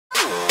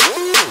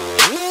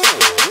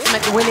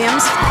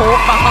McWilliams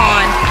caught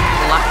behind.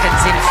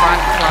 Lutkins in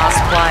front, class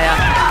player.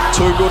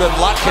 Too good at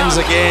Lutkins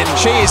again.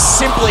 She is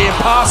simply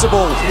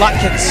impassable.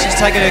 Lutkins, she's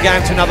taken her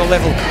game to another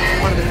level.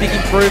 One of the big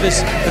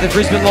improvers for the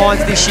Brisbane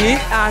Lions this year.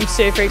 I'm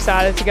super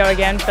excited to go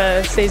again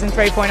for season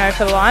 3.0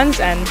 for the Lions,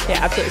 and yeah,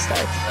 absolutely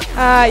stoked.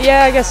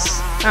 Yeah, I guess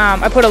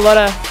I put a lot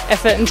of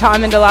effort and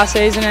time into last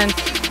season, and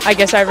I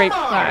guess I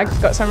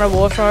got some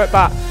reward for it.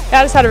 But yeah,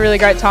 I just had a really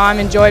great time,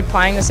 enjoyed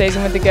playing the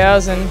season with the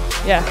girls, and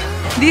yeah.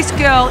 This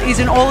girl is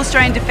an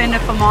All-Australian defender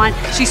for mine.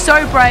 She's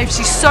so brave,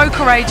 she's so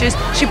courageous,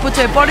 she puts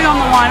her body on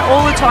the line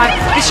all the time,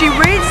 but she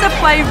reads the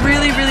play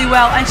really, really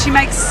well, and she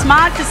makes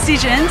smart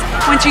decisions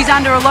when she's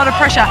under a lot of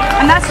pressure,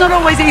 and that's not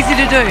always easy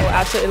to do.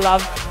 I absolutely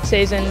love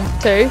season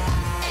 2.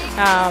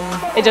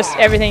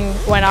 Everything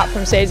went up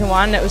from season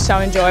 1. It was so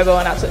enjoyable,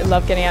 and absolutely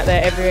loved getting out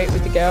there every week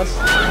with the girls.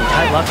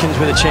 Kate Lutkins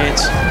with a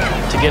chance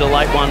to get a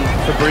late one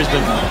for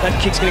Brisbane. That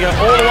kick's going to go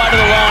all the way to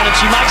the line, and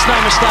she makes no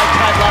mistake,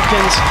 Kate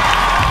Lutkins.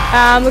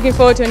 Looking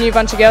forward to a new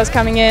bunch of girls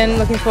coming in,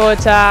 looking forward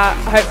to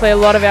hopefully a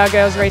lot of our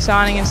girls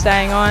re-signing and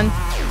staying on.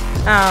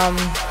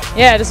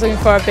 Yeah, just looking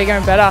for a bigger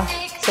and better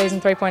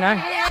season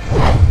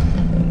 3.0.